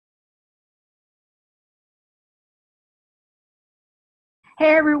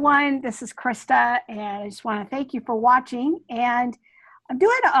Hey everyone, this is Krista, and I just want to thank you for watching. And I'm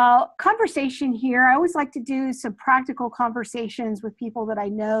doing a conversation here. I always like to do some practical conversations with people that I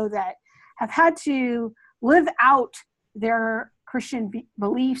know that have had to live out their Christian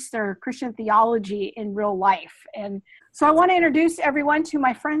beliefs, their Christian theology in real life. And so I want to introduce everyone to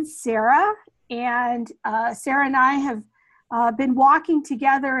my friend Sarah. And Sarah and I have been walking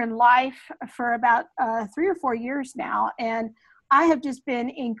together in life for about 3 or 4 years now. And I have just been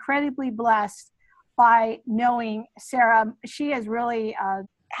incredibly blessed by knowing Sarah. She has really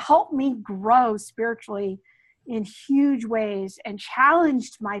helped me grow spiritually in huge ways and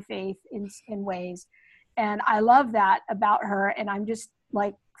challenged my faith in ways. And I love that about her. And I'm just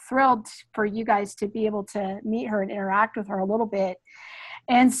like thrilled for you guys to be able to meet her and interact with her a little bit.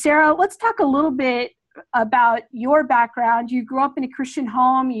 And Sarah, let's talk a little bit about your background. You grew up in a Christian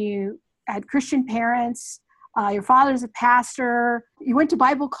home. You had Christian parents. Your father's a pastor. You went to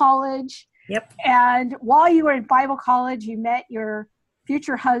Bible college. Yep. And while you were in Bible college, you met your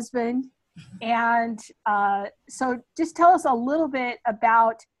future husband. And so just tell us a little bit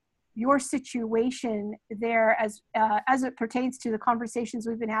about your situation there as it pertains to the conversations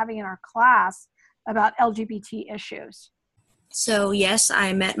we've been having in our class about LGBT issues. So yes,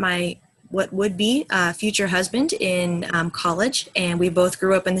 I met my what would be future husband in college, and we both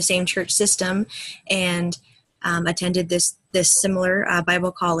grew up in the same church system and attended this similar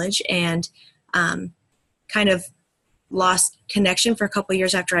Bible college, and kind of lost connection for a couple of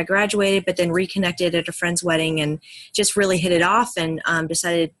years after I graduated, but then reconnected at a friend's wedding and just really hit it off, and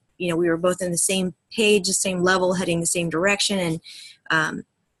decided, we were both in the same page, the same level, heading the same direction, and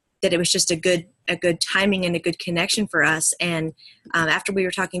that it was just a good timing and a good connection for us. And after we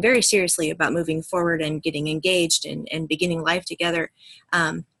were talking very seriously about moving forward and getting engaged and beginning life together,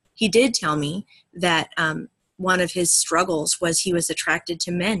 he did tell me that one of his struggles was he was attracted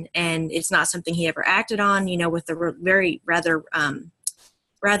to men, and it's not something he ever acted on, with the very rather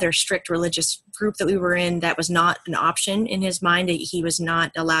strict religious group that we were in. That was not an option in his mind. He was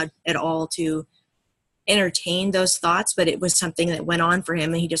not allowed at all to entertain those thoughts, but it was something that went on for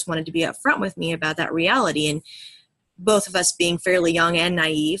him, and he just wanted to be upfront with me about that reality. And both of us, being fairly young and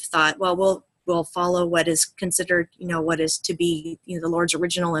naive, thought, well, we'll follow what is considered, what is to be, the Lord's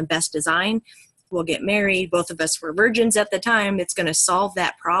original and best design. We'll get married. Both of us were virgins at the time. It's going to solve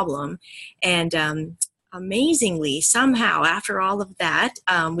that problem. And amazingly, somehow, after all of that,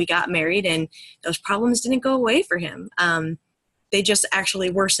 we got married, and those problems didn't go away for him. They just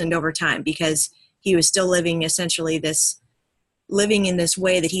actually worsened over time, because he was still living essentially living in this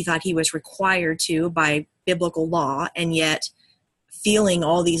way that he thought he was required to by biblical law, and yet feeling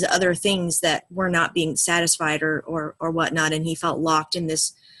all these other things that were not being satisfied or whatnot. And he felt locked in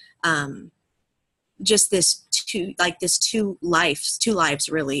this, just this two lives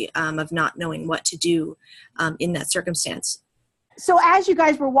really, of not knowing what to do in that circumstance. So as you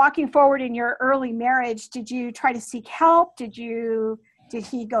guys were walking forward in your early marriage, did you try to seek help? Did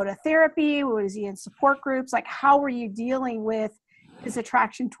he go to therapy? Was he in support groups? Like, how were you dealing with his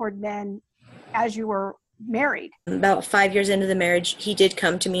attraction toward men as you were married? About 5 years into the marriage, he did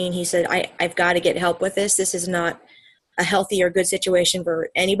come to me and he said, I've got to get help with this. This is not a healthy or good situation for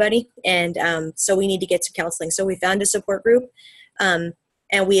anybody. And so we need to get some counseling. So we found a support group, and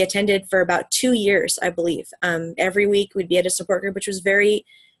we attended for about 2 years, I believe. Every week we'd be at a support group, which was very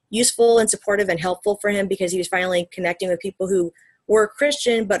useful and supportive and helpful for him, because he was finally connecting with people who were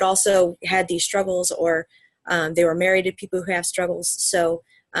Christian, but also had these struggles, or they were married to people who have struggles. So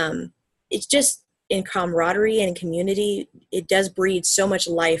it's just in camaraderie and community, it does breed so much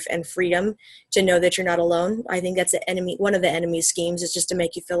life and freedom to know that you're not alone. I think that's one of the enemy's schemes, is just to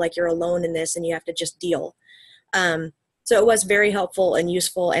make you feel like you're alone in this and you have to just deal. So it was very helpful and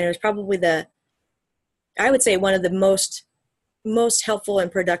useful, and it was probably I would say one of the most helpful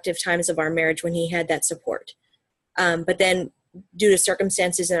and productive times of our marriage, when he had that support. But then, due to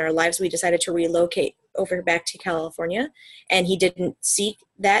circumstances in our lives, we decided to relocate over back to California, and he didn't seek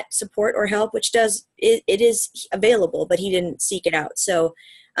that support or help, which it is available, but he didn't seek it out. So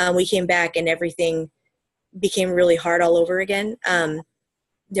we came back, and everything became really hard all over again.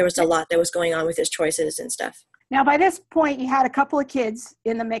 There was a lot that was going on with his choices and stuff. Now, by this point, you had a couple of kids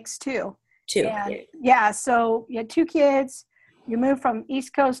in the mix too. Yeah. So you had 2 kids. You moved from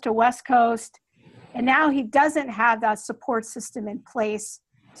East Coast to West Coast. And now he doesn't have that support system in place.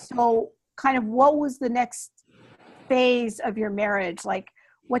 So kind of what was the next phase of your marriage? Like,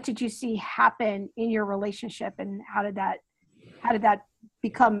 what did you see happen in your relationship, and how did that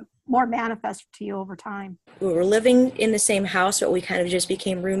become more manifest to you over time? We were living in the same house, but we kind of just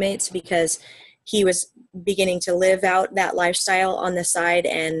became roommates, because he was beginning to live out that lifestyle on the side.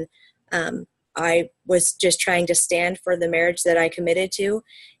 And I was just trying to stand for the marriage that I committed to.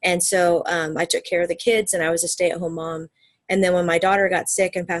 And so I took care of the kids, and I was a stay-at-home mom. And then when my daughter got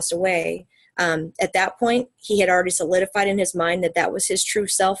sick and passed away, at that point, he had already solidified in his mind that that was his true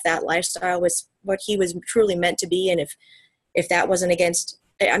self. That lifestyle was what he was truly meant to be. And if that wasn't against,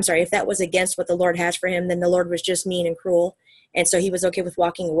 if that was against what the Lord has for him, then the Lord was just mean and cruel. And so he was okay with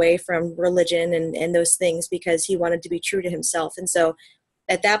walking away from religion and those things because he wanted to be true to himself. And so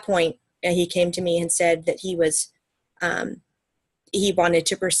at that point, he came to me and said that he wanted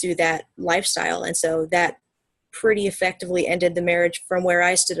to pursue that lifestyle. And so that pretty effectively ended the marriage from where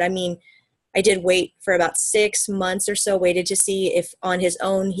I stood. I mean, I did wait for about 6 months or so, waited to see if on his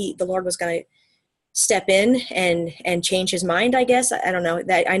own, the Lord was going to step in and change his mind, I guess. I don't know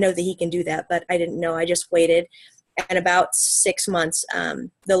that. I know that he can do that, but I didn't know. I just waited. And about 6 months,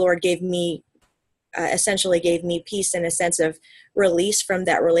 the Lord essentially gave me peace and a sense of release from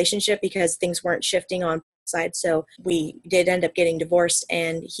that relationship because things weren't shifting on side. So we did end up getting divorced,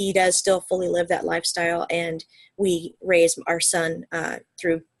 and he does still fully live that lifestyle. And we raised our son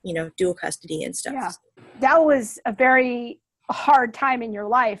through, dual custody and stuff. Yeah. That was a very hard time in your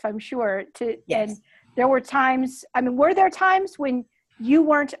life, I'm sure. Yes. And there were times, were there times when you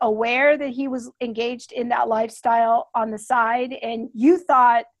weren't aware that he was engaged in that lifestyle on the side, and you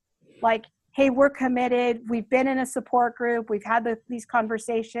thought like, hey, we're committed. We've been in a support group. We've had these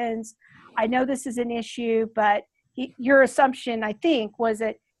conversations. I know this is an issue, but your assumption, I think, was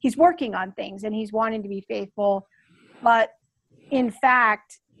that he's working on things and he's wanting to be faithful. But in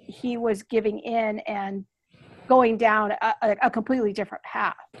fact, he was giving in and going down a completely different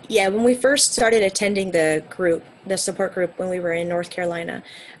path. Yeah, when we first started attending the support group when we were in North Carolina,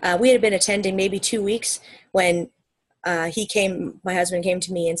 we had been attending maybe 2 weeks when my husband came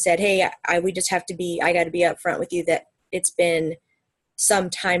to me and said, hey, I got to be upfront with you that it's been some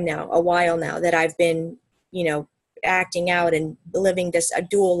time now, a while now, that I've been, acting out and living a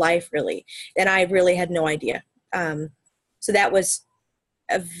dual life really. And I really had no idea. So that was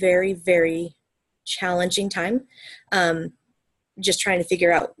a very, very challenging time. Just trying to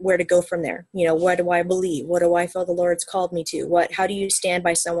figure out where to go from there. What do I believe? What do I feel the Lord's called me to? How do you stand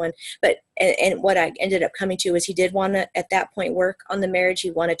by someone? But, and what I ended up coming to is he did want to, at that point, work on the marriage.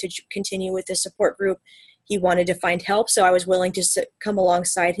 He wanted to continue with the support group. He wanted to find help. So I was willing to come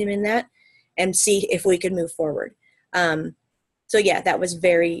alongside him in that and see if we could move forward. So yeah, that was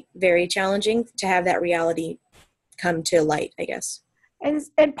very, very challenging to have that reality come to light, I guess.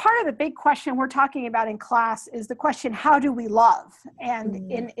 And part of the big question we're talking about in class is the question, how do we love?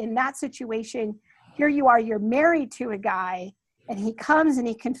 And in that situation, here you are, you're married to a guy, and he comes and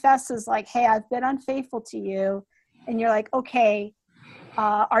he confesses like, hey, I've been unfaithful to you. And you're like, okay,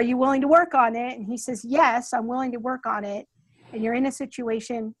 are you willing to work on it? And he says, yes, I'm willing to work on it. And you're in a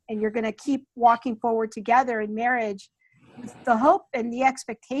situation and you're going to keep walking forward together in marriage with the hope and the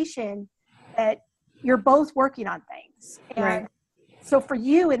expectation that you're both working on things. And right. So for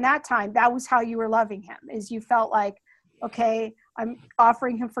you in that time, that was how you were loving him, is you felt like, okay, I'm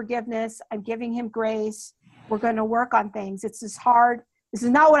offering him forgiveness. I'm giving him grace. We're going to work on things. It's just hard. This is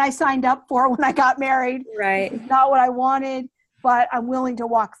not what I signed up for when I got married. Right. It's not what I wanted, but I'm willing to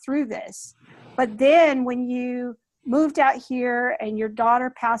walk through this. But then when you moved out here and your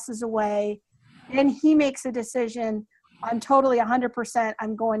daughter passes away, then he makes a decision, I'm totally 100%,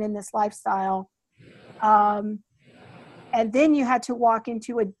 I'm going in this lifestyle. And then you had to walk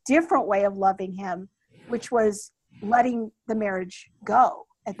into a different way of loving him, which was letting the marriage go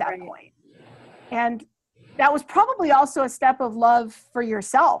at that point. And that was probably also a step of love for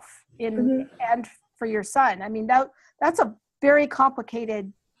yourself and for your son. I mean, that's a very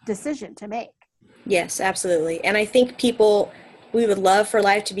complicated decision to make. Yes, absolutely. And I think we would love for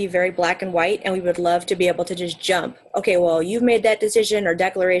life to be very black and white, and we would love to be able to just jump. Okay, well, you've made that decision or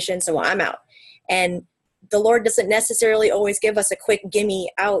declaration, so I'm out. And the Lord doesn't necessarily always give us a quick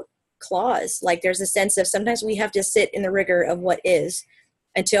gimme out clause. Like there's a sense of sometimes we have to sit in the rigor of what is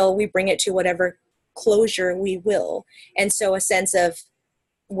until we bring it to whatever closure we will. And so a sense of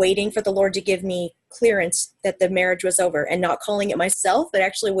waiting for the Lord to give me clearance that the marriage was over and not calling it myself, but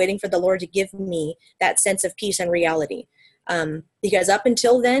actually waiting for the Lord to give me that sense of peace and reality. Because up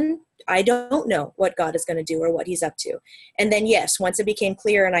until then, I don't know what God is going to do or what he's up to. And then, yes, once it became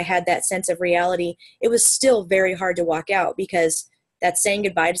clear and I had that sense of reality, it was still very hard to walk out because that's saying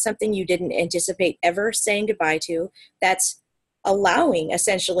goodbye to something you didn't anticipate ever saying goodbye to. That's allowing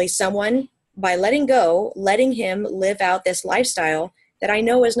essentially someone, by letting go, letting him live out this lifestyle that I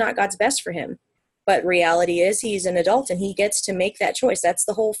know is not God's best for him. But reality is he's an adult and he gets to make that choice. That's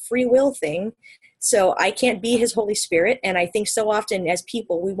the whole free will thing. So I can't be his Holy Spirit. And I think so often as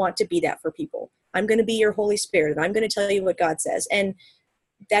people, we want to be that for people. I'm going to be your Holy Spirit, and I'm going to tell you what God says. And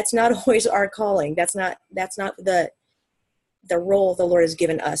that's not always our calling. That's not the role the Lord has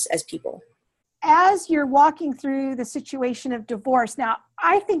given us as people. As you're walking through the situation of divorce, now,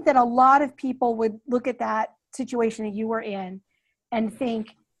 I think that a lot of people would look at that situation that you were in and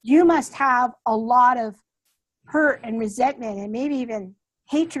think you must have a lot of hurt and resentment and maybe even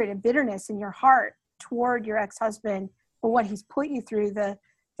hatred and bitterness in your heart toward your ex-husband for what he's put you through, the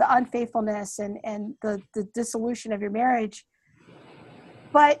unfaithfulness and the dissolution of your marriage.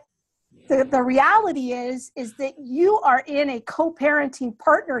 But the reality is that you are in a co-parenting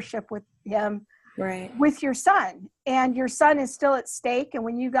partnership with him, right, with your son, and your son is still at stake. And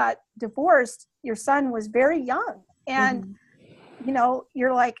when you got divorced, your son was very young, and you know,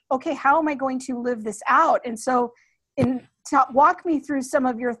 you're like, okay, how am I going to live this out? And so walk me through some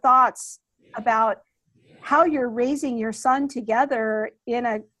of your thoughts about how you're raising your son together in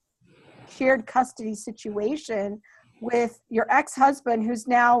a shared custody situation with your ex-husband who's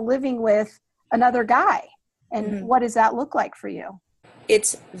now living with another guy. And what does that look like for you?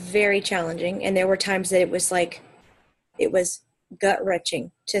 It's very challenging. And there were times that it was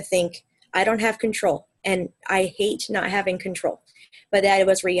gut-wrenching to think, I don't have control. And I hate not having control. But that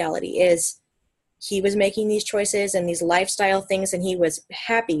was reality, is he was making these choices and these lifestyle things, and he was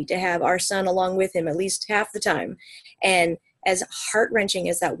happy to have our son along with him at least half the time. And as heart-wrenching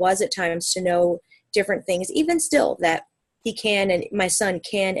as that was at times to know different things, even still, that he can and my son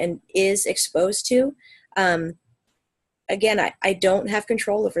can and is exposed to, again, I don't have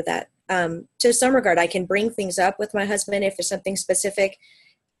control over that. To some regard, I can bring things up with my husband if there's something specific.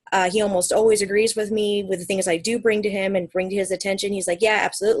 He almost always agrees with me with the things I do bring to him and bring to his attention. He's like, yeah,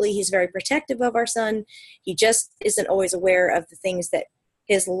 absolutely. He's very protective of our son. He just isn't always aware of the things that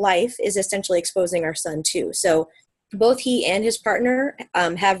his life is essentially exposing our son to. So both he and his partner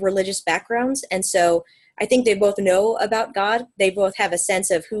have religious backgrounds. And so I think they both know about God. They both have a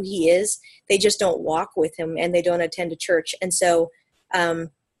sense of who he is. They just don't walk with him, and they don't attend a church. And so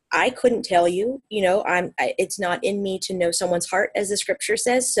I couldn't tell you, it's not in me to know someone's heart, as the scripture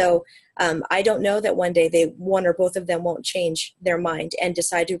says. So I don't know that one day one or both of them won't change their mind and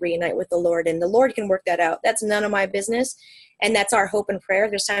decide to reunite with the Lord, and the Lord can work that out. That's none of my business. And that's our hope and prayer.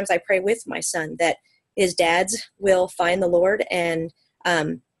 There's times I pray with my son that his dads will find the Lord, and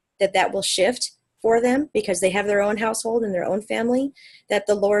that will shift for them because they have their own household and their own family that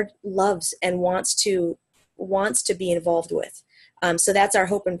the Lord loves and wants to be involved with. So that's our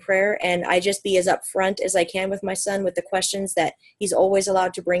hope and prayer. And I just be as upfront as I can with my son with the questions that he's always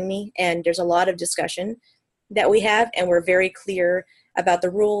allowed to bring me. And there's a lot of discussion that we have, and we're very clear about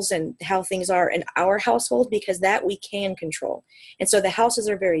the rules and how things are in our household, because that we can control. And so the houses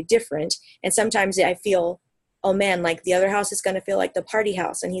are very different. And sometimes I feel, oh man, like the other house is going to feel like the party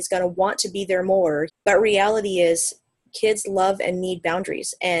house and he's going to want to be there more. But reality is kids love and need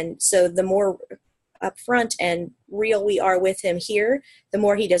boundaries. And so the more upfront and real we are with him here, the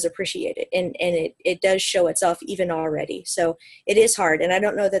more he does appreciate it. And it does show itself even already. So it is hard. And I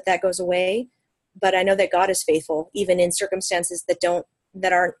don't know that goes away, but I know that God is faithful, even in circumstances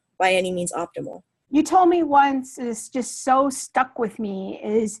that aren't by any means optimal. You told me once, it's just so stuck with me,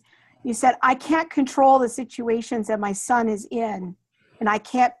 is you said, I can't control the situations that my son is in, and I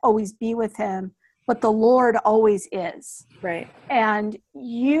can't always be with him, but the Lord always is. Right. And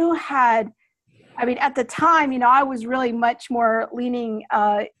you had, at the time, I was really much more leaning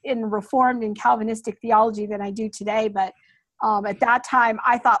in Reformed and Calvinistic theology than I do today. But at that time,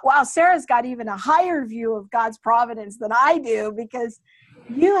 I thought, wow, Sarah's got even a higher view of God's providence than I do, because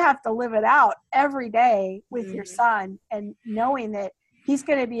you have to live it out every day with your son, and knowing that he's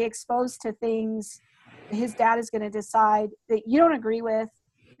going to be exposed to things his dad is going to decide that you don't agree with,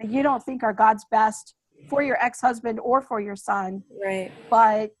 that you don't think are God's best for your ex-husband or for your son. Right.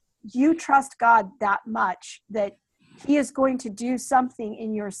 But you trust God that much that he is going to do something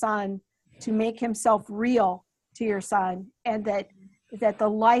in your son to make himself real to your son, and that the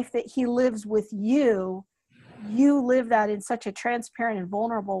life that he lives with you live that in such a transparent and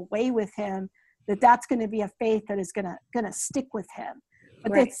vulnerable way with him, that's going to be a faith that is going to stick with him.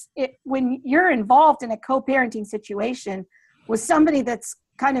 But right. When you're involved in a co-parenting situation with somebody that's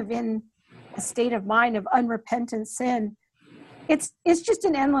kind of in a state of mind of unrepentant sin, it's just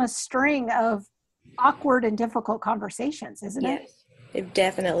an endless string of awkward and difficult conversations, isn't it? Yes, it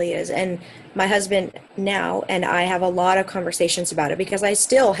definitely is. And my husband now and I have a lot of conversations about it, because I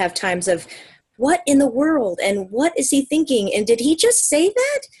still have times of, what in the world, and what is he thinking, and did he just say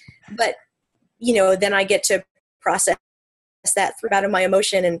that? But then I get to process that through out of my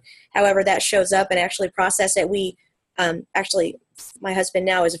emotion and however that shows up and actually process it. We actually, my husband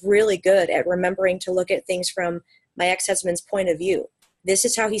now is really good at remembering to look at things from my ex-husband's point of view. This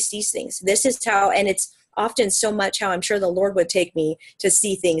is how he sees things. This is how, and it's often so much how I'm sure the Lord would take me to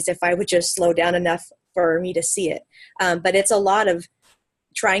see things if I would just slow down enough for me to see it. But it's a lot of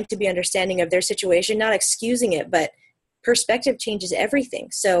trying to be understanding of their situation, not excusing it, but perspective changes everything.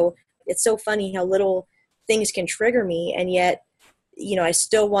 So it's so funny how little things can trigger me, and yet, I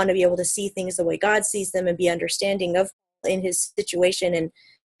still want to be able to see things the way God sees them and be understanding of in his situation, and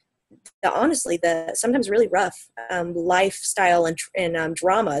honestly, the sometimes really rough lifestyle and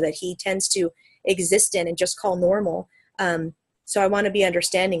drama that he tends to exist in and just call normal. So I want to be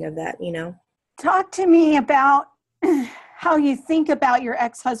understanding of that, Talk to me about how you think about your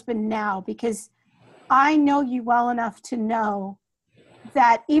ex-husband now, because I know you well enough to know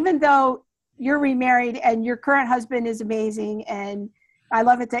that even though you're remarried and your current husband is amazing, and I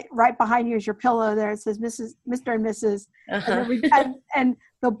love it that right behind you is your pillow there. It says Mr. and Mrs. And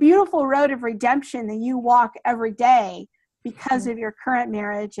the beautiful road of redemption that you walk every day because of your current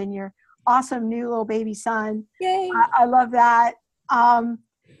marriage and your awesome new little baby son. Yay. I love that.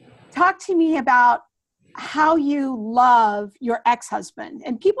 Talk to me about how you love your ex-husband.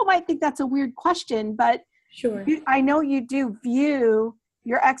 And people might think that's a weird question, but sure. I know you do view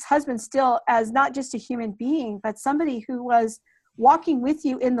your ex-husband still as not just a human being, but somebody who was walking with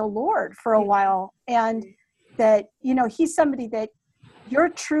you in the Lord for a while. And that, he's somebody that your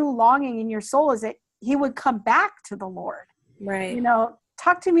true longing in your soul is that he would come back to the Lord. Right.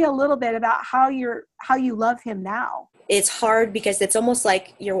 Talk to me a little bit about how you love him now. It's hard because it's almost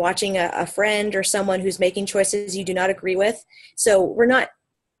like you're watching a friend or someone who's making choices you do not agree with. So we're not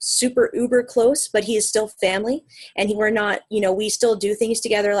super uber close, but he is still family, and we're not, we still do things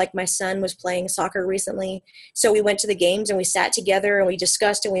together. Like my son was playing soccer recently. So we went to the games and we sat together and we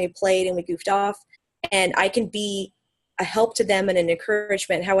discussed and we played and we goofed off, and I can be a help to them and an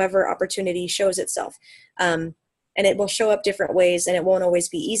encouragement, however opportunity shows itself. And it will show up different ways, and it won't always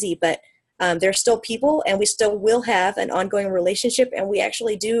be easy, but they're still people, and we still will have an ongoing relationship. And we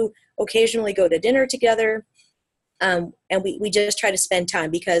actually do occasionally go to dinner together. And we just try to spend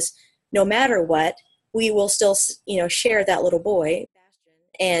time, because no matter what, we will still, share that little boy,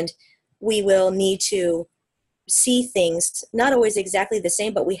 and we will need to see things not always exactly the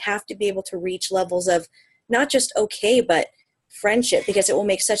same, but we have to be able to reach levels of not just okay, but friendship, because it will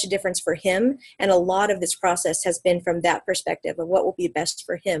make such a difference for him. And a lot of this process has been from that perspective of what will be best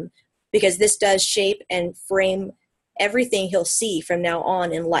for him, because this does shape and frame everything he'll see from now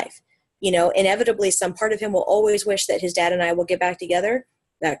on in life. Inevitably, some part of him will always wish that his dad and I will get back together.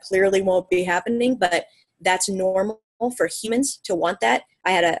 That clearly won't be happening, but that's normal for humans to want that.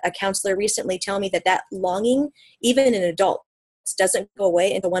 I had a counselor recently tell me that longing, even in adults, doesn't go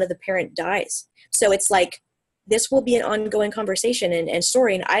away until one of the parent dies. So it's like, this will be an ongoing conversation and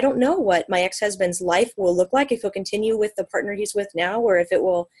story. And I don't know what my ex-husband's life will look like, if he'll continue with the partner he's with now, or if it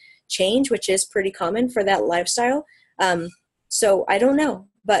will change, which is pretty common for that lifestyle. So I don't know,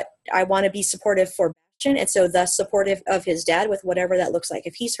 but I want to be supportive for Bastion, and so thus supportive of his dad with whatever that looks like.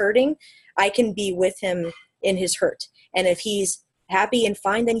 If he's hurting, I can be with him in his hurt. And if he's happy and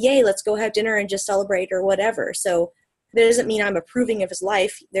fine, then yay, let's go have dinner and just celebrate or whatever. So that doesn't mean I'm approving of his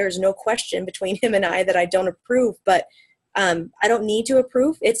life. There's no question between him and I that I don't approve, but I don't need to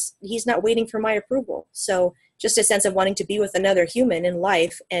approve. He's not waiting for my approval. So just a sense of wanting to be with another human in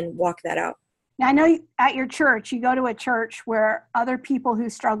life and walk that out. Now, I know at your church, you go to a church where other people who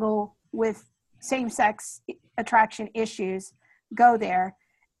struggle with same-sex attraction issues go there.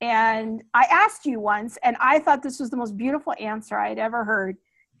 And I asked you once, and I thought this was the most beautiful answer I had ever heard.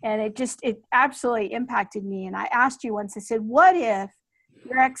 And it absolutely impacted me. And I asked you once, I said, what if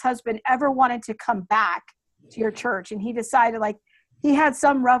your ex-husband ever wanted to come back to your church? And he decided, he had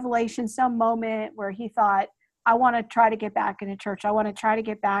some revelation, some moment where he thought, I want to try to get back into church. I want to try to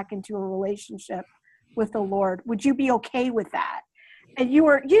get back into a relationship with the Lord. Would you be okay with that? And you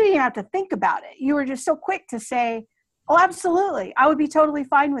didn't even have to think about it. You were just so quick to say, oh, absolutely. I would be totally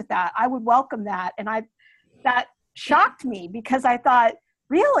fine with that. I would welcome that. And that shocked me, because I thought,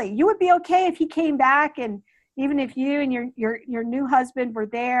 really, you would be okay if he came back, and even if you and your new husband were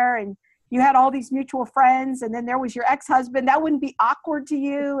there and you had all these mutual friends, and then there was your ex-husband, that wouldn't be awkward to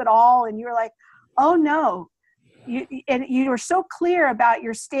you at all. And you were like, oh no. You were so clear about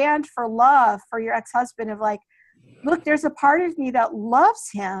your stand for love for your ex-husband, of look, there's a part of me that loves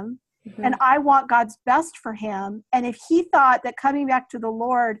him, mm-hmm. and I want God's best for him. And if he thought that coming back to the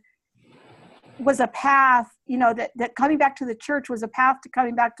Lord was a path, that coming back to the church was a path to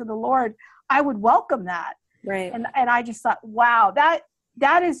coming back to the Lord, I would welcome that. Right. And I just thought, wow,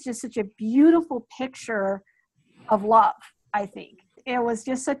 that is just such a beautiful picture of love. I think it was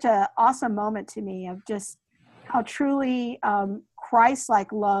just such an awesome moment to me of just how truly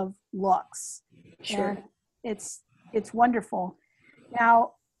Christ-like love looks. Sure. And it's wonderful.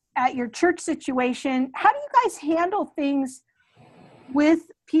 Now, at your church situation, how do you guys handle things with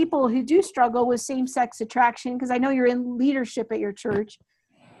people who do struggle with same-sex attraction? Because I know you're in leadership at your church.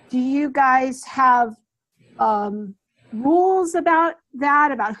 Do you guys have rules about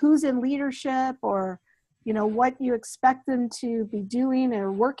that, about who's in leadership, or what you expect them to be doing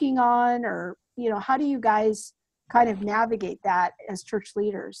or working on, or how do you guys kind of navigate that as church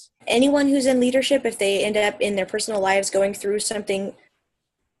leaders? Anyone who's in leadership, if they end up in their personal lives going through something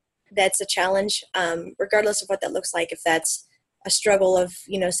that's a challenge, regardless of what that looks like, if that's a struggle of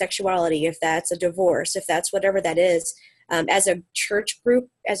sexuality, if that's a divorce, if that's whatever that is, as a church group,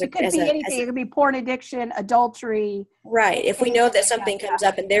 It could be anything. It could be porn addiction, adultery. Right. If we know that something comes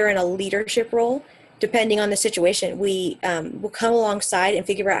up and they're in a leadership role, depending on the situation, we will come alongside and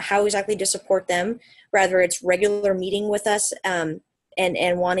figure out how exactly to support them, whether it's regular meeting with us and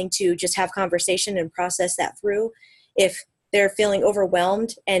wanting to just have conversation and process that through. If they're feeling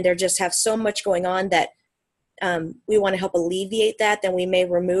overwhelmed and they just have so much going on that we want to help alleviate that, then we may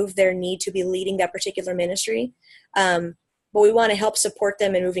remove their need to be leading that particular ministry. But we want to help support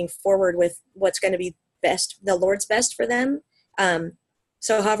them in moving forward with what's going to be best, the Lord's best for them.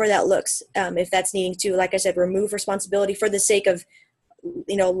 So however that looks, if that's needing to, like I said, remove responsibility for the sake of,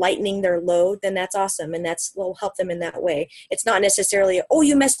 lightening their load, then that's awesome. And we'll help them in that way. It's not necessarily, oh,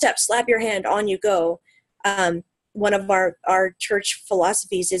 you messed up, slap your hand, on you go. One of our church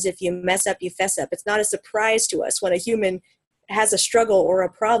philosophies is if you mess up, you fess up. It's not a surprise to us when a human has a struggle or a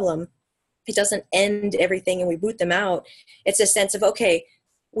problem. It doesn't end everything and we boot them out. It's a sense of, okay,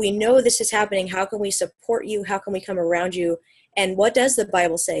 we know this is happening. How can we support you? How can we come around you? And what does the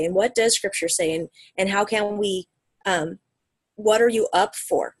Bible say? And what does Scripture say? And how can we, what are you up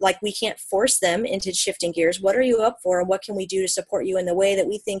for? Like, we can't force them into shifting gears. What are you up for? And what can we do to support you in the way that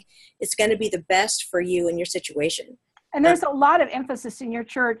we think is going to be the best for you in your situation? And there's a lot of emphasis in your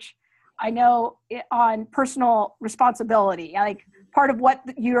church, I know, on personal responsibility. Like, part of what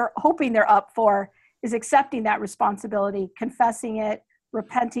you're hoping they're up for is accepting that responsibility, confessing it,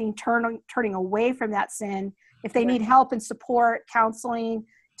 repenting, turning away from that sin. If they need help and support, counseling,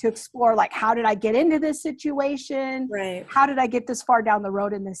 to explore, like, how did I get into this situation? Right. How did I get this far down the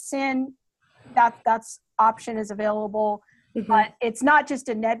road in this sin? That's option is available. Mm-hmm. But it's not just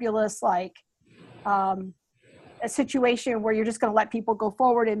a nebulous, like, a situation where you're just going to let people go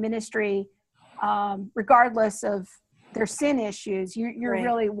forward in ministry, regardless of their sin issues. You're Right.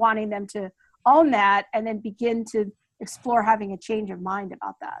 really wanting them to own that and then begin to explore having a change of mind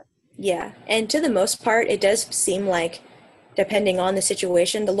about that. Yeah. And to the most part, it does seem like, depending on the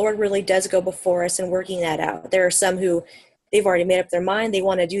situation, the Lord really does go before us and working that out. There are some who they've already made up their mind. They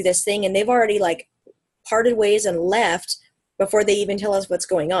want to do this thing and they've already parted ways and left before they even tell us what's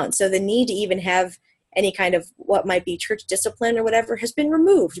going on. So the need to even have any kind of what might be church discipline or whatever has been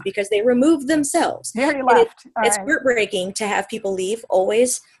removed because they removed themselves. They already left. It's heartbreaking to have people leave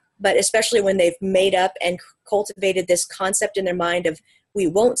always, but especially when they've made up and cultivated this concept in their mind of, we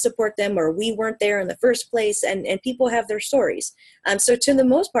won't support them or we weren't there in the first place. And people have their stories. So to the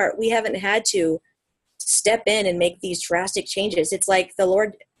most part, we haven't had to step in and make these drastic changes. It's like the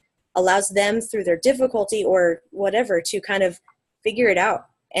Lord allows them through their difficulty or whatever to kind of figure it out.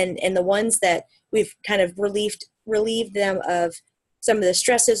 And the ones that we've kind of relieved them of some of the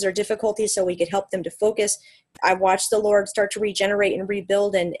stresses or difficulties so we could help them to focus. I watched the Lord start to regenerate and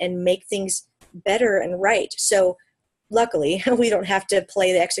rebuild and make things better and right. So luckily, we don't have to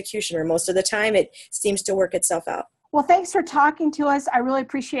play the executioner most of the time. It seems to work itself out. Well, thanks for talking to us. I really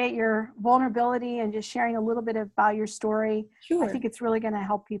appreciate your vulnerability and just sharing a little bit about your story. Sure. I think it's really going to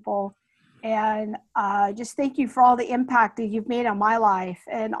help people. And just thank you for all the impact that you've made on my life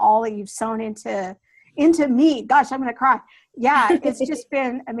and all that you've sown into me. Gosh, I'm going to cry. Yeah, it's just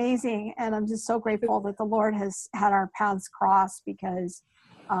been amazing. And I'm just so grateful that the Lord has had our paths cross because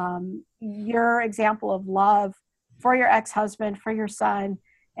your example of love for your ex-husband, for your son,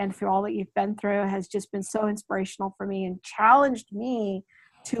 and through all that you've been through has just been so inspirational for me and challenged me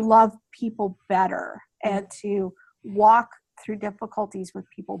to love people better and to walk through difficulties with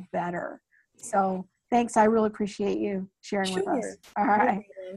people better. So thanks. I really appreciate you sharing with us. All right.